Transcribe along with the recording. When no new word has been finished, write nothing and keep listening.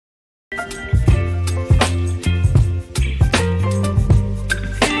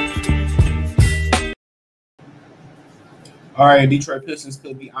All right, Detroit Pistons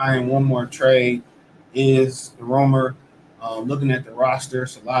could be eyeing one more trade, is the rumor. Looking at the roster,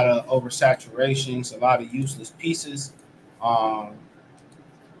 it's a lot of oversaturations, a lot of useless pieces, um,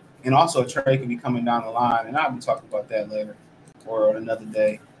 and also a trade could be coming down the line. And I'll be talking about that later or another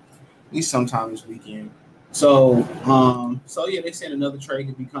day, at least sometime this weekend. So yeah, they said another trade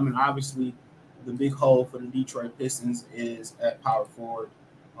could be coming. Obviously, the big hole for the Detroit Pistons is at power forward.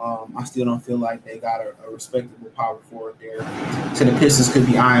 I still don't feel like they got a respectable power forward there. So the Pistons could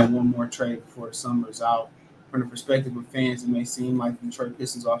be eyeing one more trade before the summer's out. From the perspective of fans, it may seem like the Detroit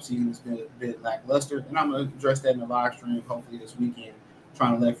Pistons offseason has been a bit lackluster, and I'm going to address that in the live stream hopefully this weekend,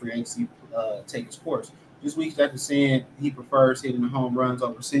 trying to let free agency take its course. This week, after saying he prefers hitting the home runs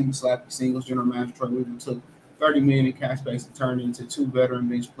over slappy singles, General Manager Troy Weaver took $30 million in cash base and turned into two veteran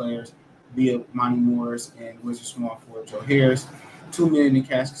bench players via Monty Morris and Wizard Small forward Joe Harris. $2 million in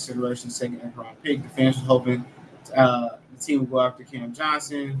cash consideration, second round pick. The fans were hoping the team would go after Cam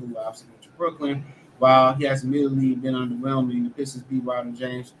Johnson, who obviously went to Brooklyn. While he has admittedly been underwhelming, the Pistons beat Rodney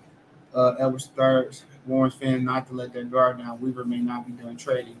James, Edwards III, warns fans not to let their guard down. Weaver may not be done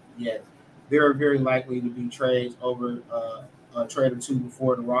trading yet. There are very likely to be trades over a trade or two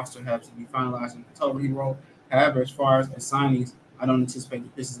before the roster has to be finalized in October, he wrote. However, as far as signings, I don't anticipate the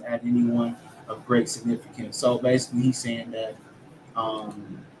Pistons add anyone of great significance. So basically,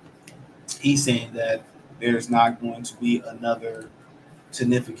 um, he's saying that there's not going to be another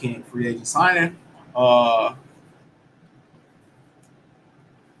significant free agent signing. Uh,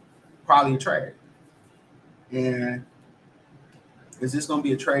 Probably a trade. And is this going to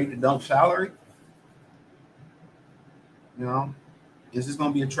be a trade to dump salary? You know, is this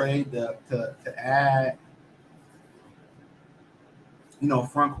going to be a trade to add,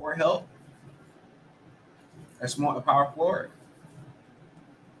 front court help, a power forward?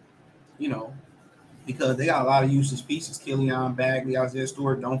 You know, because they got a lot of useless pieces. Killian, Bagley, Isaiah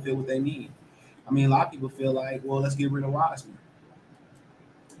Stewart don't feel what they need. I mean, a lot of people feel like, well, let's get rid of Wiseman.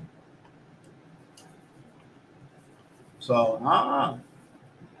 So,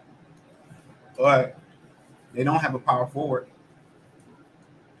 but they don't have a power forward.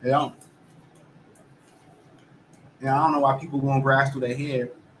 They don't. And I don't know why people won't grasp through their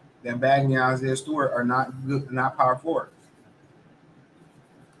head that Bagley and Isaiah Stewart are not good, not power forward.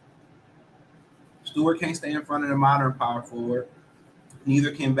 Stewart can't stay in front of the modern power forward.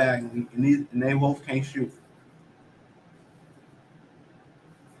 Neither can Bagley, and they both can't shoot.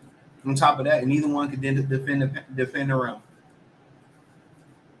 On top of that, neither one can defend around.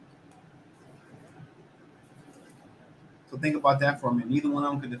 So think about that for a minute. Neither one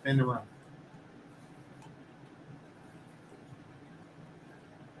of them can defend around.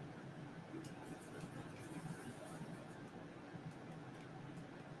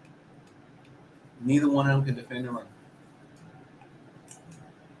 Neither one of them can defend around.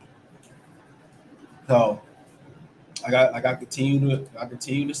 So I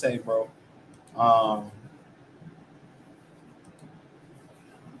continue to say, bro. Um,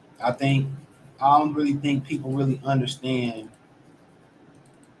 I think I don't really think people really understand.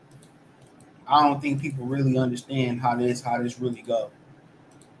 I don't think people really understand how this really go.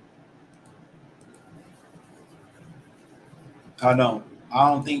 I don't. I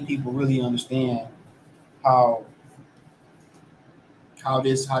don't think people really understand how how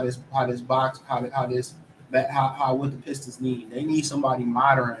this box how what the Pistons need. They need somebody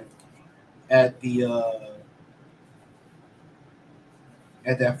modern at the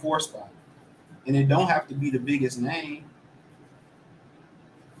at that four spot, and it don't have to be the biggest name.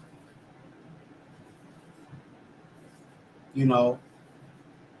 You know,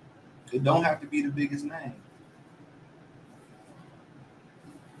 it don't have to be the biggest name.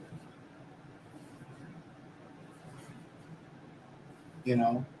 You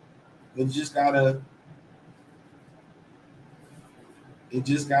know, it just gotta it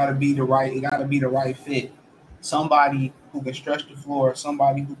just gotta be the right. It gotta be the right fit. Somebody who can stretch the floor.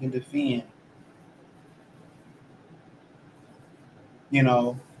 Somebody who can defend. You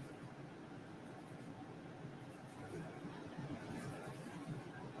know,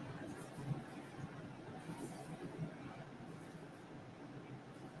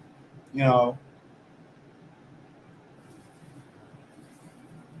 you know.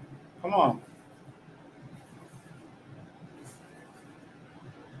 Come on,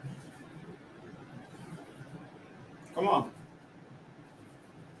 come on.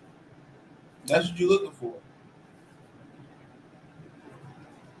 That's what you're looking for.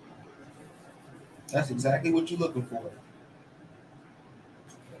 That's exactly what you're looking for.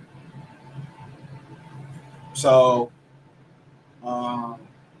 So, um,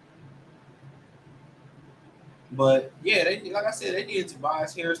 But yeah, they like I said, they did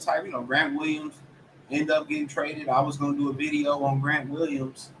Tobias Harris type. Grant Williams ended up getting traded. I was gonna do a video on Grant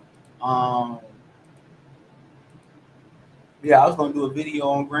Williams. Um, yeah, I was gonna do a video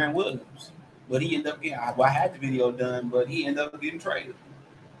on Grant Williams, but he ended up getting. I had the video done, but he ended up getting traded.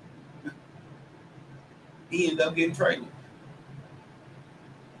 He ended up getting traded.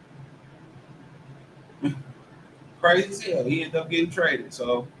 Crazy as hell. He ended up getting traded.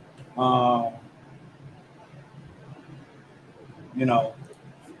 So, um, you know,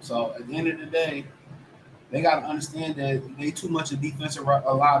 so at the end of the day, they got to understand that they too much of defensive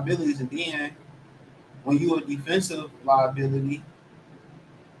liabilities, and then when you a defensive liability,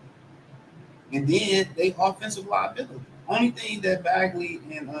 and then they offensive liability. Only thing that Bagley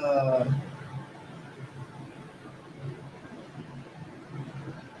and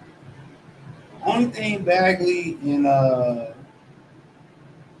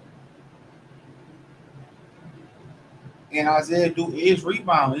and Isaiah do is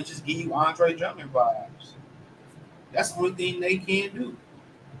rebound. It just give you Andre Drummond vibes. That's the only thing they can do,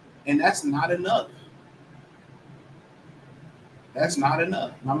 and that's not enough. That's not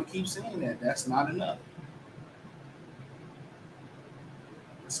enough. And I'm gonna keep saying that. That's not enough.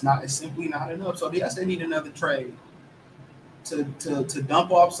 It's not. It's simply not enough. So yes, they need another trade to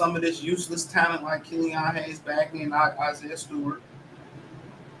dump off some of this useless talent like Killian Hayes, Bagley, and Isaiah Stewart.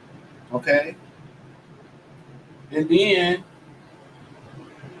 Okay, and then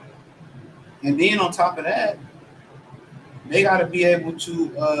on top of that, they got to be able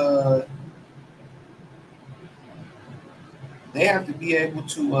to. They have to be able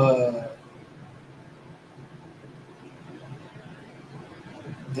to.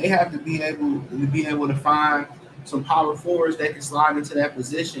 They have to be able to find some power forwards that can slide into that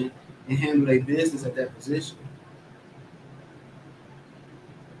position and handle their business at that position.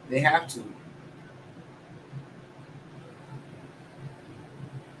 They have to.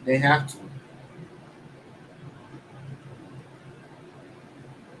 They have to.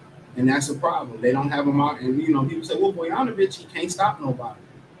 And that's a problem. They don't have them out. And, people say, well, Bojanovic, he can't stop nobody.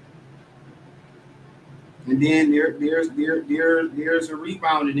 And then there's a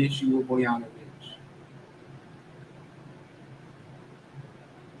rebounding issue with Bojanovic.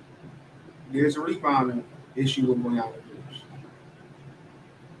 There's a rebounding issue with Bojanovic.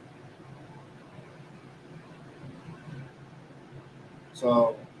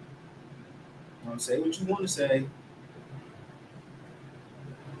 So, say what you want to say.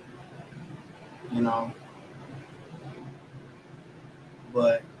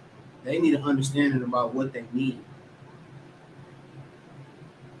 But they need an understanding about what they need.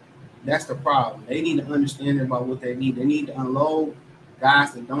 That's the problem. They need an understanding about what they need. They need to unload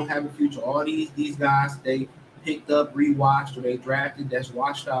guys that don't have a future. All these guys they picked up, rewatched, or they drafted that's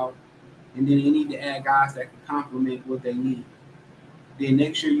washed out. And then they need to add guys that can complement what they need. Then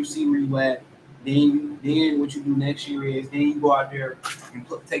next year you see where you at. Then what you do next year is then you go out there and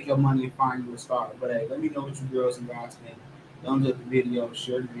take your money and find you a star. But hey, let me know what you girls and guys think. Thumbs up the video,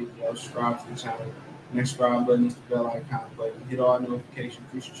 share the video, subscribe to the channel. Next subscribe button is the bell icon button. Hit all notifications,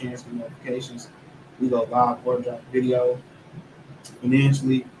 increase your chance for notifications. We go live or drop video.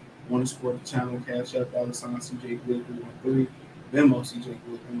 Financially, want to support the channel, cash up, $CJ Good 313, Venmo CJ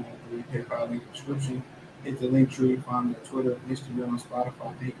Good 313, PayPal link in the description. Hit the link tree, find me on Twitter, Instagram,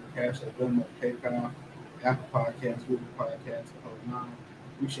 Spotify, Anchor, Cash App, Venmo, PayPal, Apple Podcasts, Google Podcasts, the whole nine.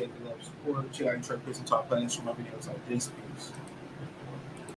 Appreciate the love and support. Check out your Trey Pistons Talk Players for my videos like this. Peace.